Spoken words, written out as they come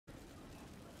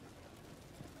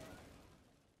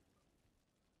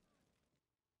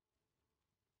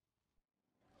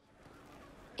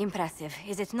Impressive,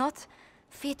 is it not?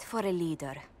 Fit for a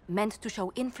leader, meant to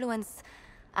show influence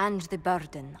and the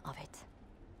burden of it.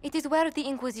 It is where the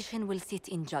Inquisition will sit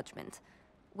in judgment,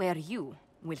 where you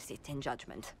will sit in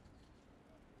judgment.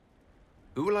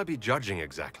 Who will I be judging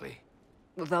exactly?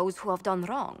 Those who have done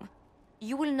wrong.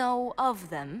 You will know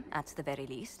of them, at the very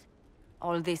least.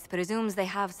 All this presumes they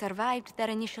have survived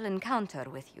their initial encounter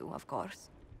with you, of course.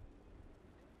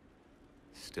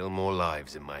 Still more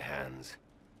lives in my hands.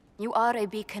 You are a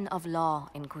beacon of law,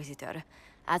 Inquisitor,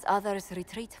 as others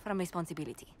retreat from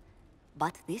responsibility.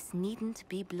 But this needn't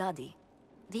be bloody.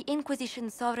 The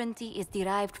Inquisition's sovereignty is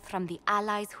derived from the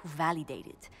allies who validate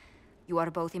it. You are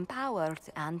both empowered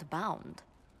and bound.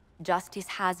 Justice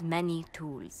has many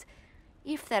tools.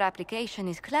 If their application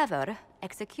is clever,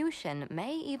 execution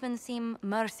may even seem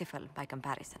merciful by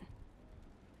comparison.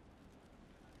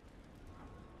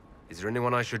 Is there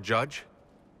anyone I should judge?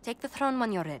 Take the throne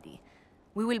when you're ready.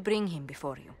 We will bring him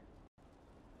before you.